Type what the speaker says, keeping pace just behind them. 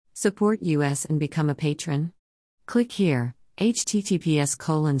Support us and become a patron? Click here,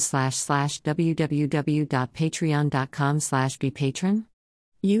 https://www.patreon.com/bepatron.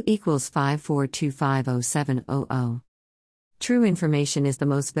 U equals 54250700. True information is the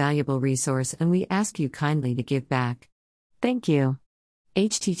most valuable resource, and we ask you kindly to give back. Thank you.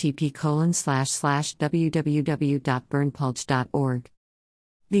 http://www.burnpulch.org.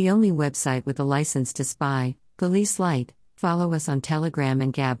 The only website with a license to spy, Police Light. Follow us on Telegram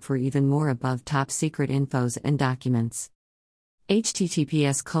and Gab for even more above top secret infos and documents.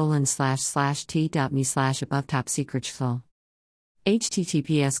 https://t.me/above top secret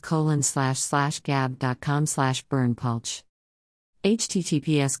https://gab.com/burnpulch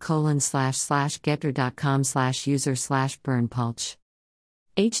https://getter.com/user/burnpulch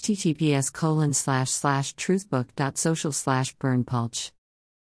https://truthbook.social/burnpulch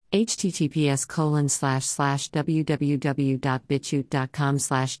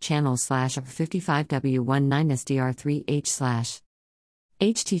https://www.bitchute.com/channel/55w19sdr3h/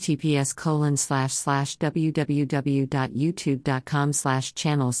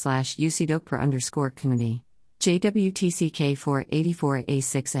 https://www.youtube.com/channel/ucdokper_community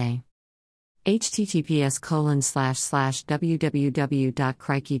JWTCK484A6A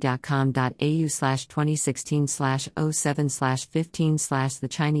https://www.crikey.com.au/2016/07/15/ The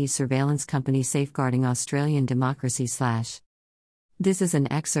Chinese Surveillance Company Safeguarding Australian Democracy/ This is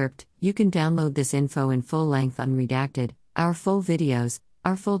an excerpt. You can download this info in full length unredacted, our full videos,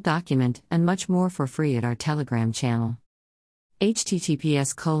 our full document, and much more for free at our Telegram channel.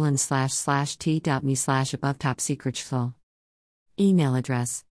 https://t.me/above top secret. Email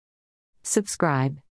address. Subscribe.